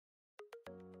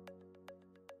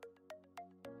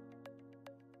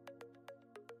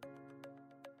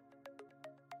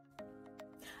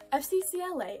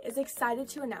FCCLA is excited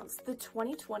to announce the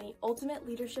 2020 Ultimate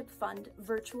Leadership Fund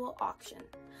virtual auction.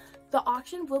 The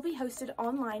auction will be hosted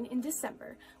online in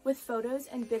December with photos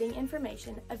and bidding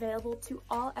information available to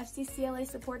all FCCLA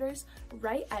supporters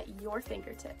right at your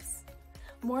fingertips.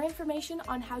 More information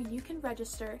on how you can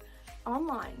register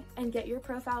online and get your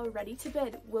profile ready to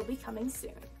bid will be coming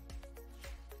soon.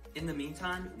 In the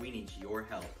meantime, we need your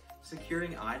help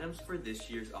securing items for this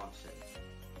year's auction.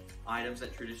 Items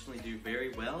that traditionally do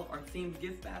very well are themed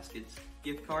gift baskets,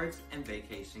 gift cards, and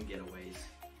vacation getaways.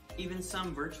 Even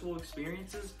some virtual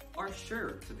experiences are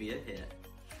sure to be a hit.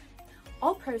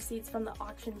 All proceeds from the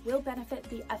auction will benefit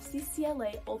the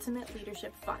FCCLA Ultimate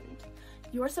Leadership Fund.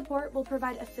 Your support will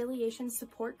provide affiliation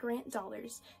support grant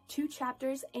dollars to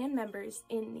chapters and members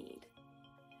in need.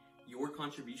 Your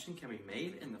contribution can be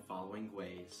made in the following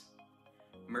ways: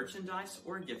 merchandise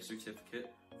or a gift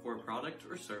certificate for a product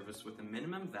or service with a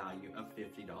minimum value of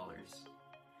 $50.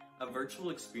 A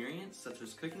virtual experience such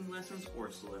as cooking lessons or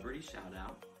a celebrity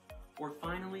shout-out. Or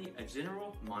finally, a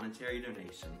general monetary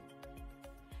donation.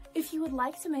 If you would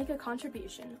like to make a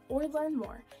contribution or learn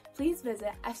more, please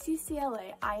visit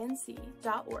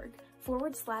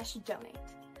fcclainc.org/donate.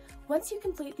 Once you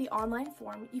complete the online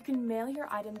form, you can mail your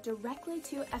item directly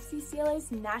to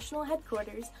FCCLA's national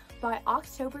headquarters by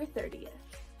October 30th.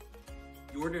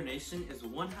 Your donation is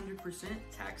 100%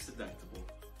 tax deductible.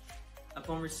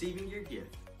 Upon receiving your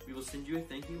gift, we will send you a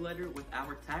thank you letter with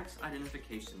our tax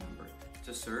identification number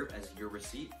to serve as your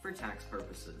receipt for tax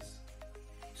purposes.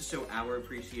 To show our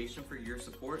appreciation for your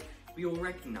support, we will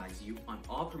recognize you on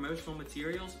all promotional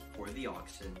materials for the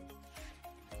auction.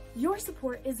 Your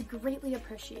support is greatly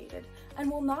appreciated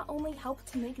and will not only help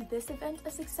to make this event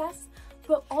a success,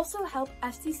 but also help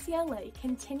FCCLA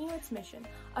continue its mission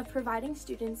of providing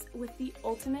students with the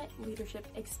ultimate leadership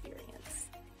experience.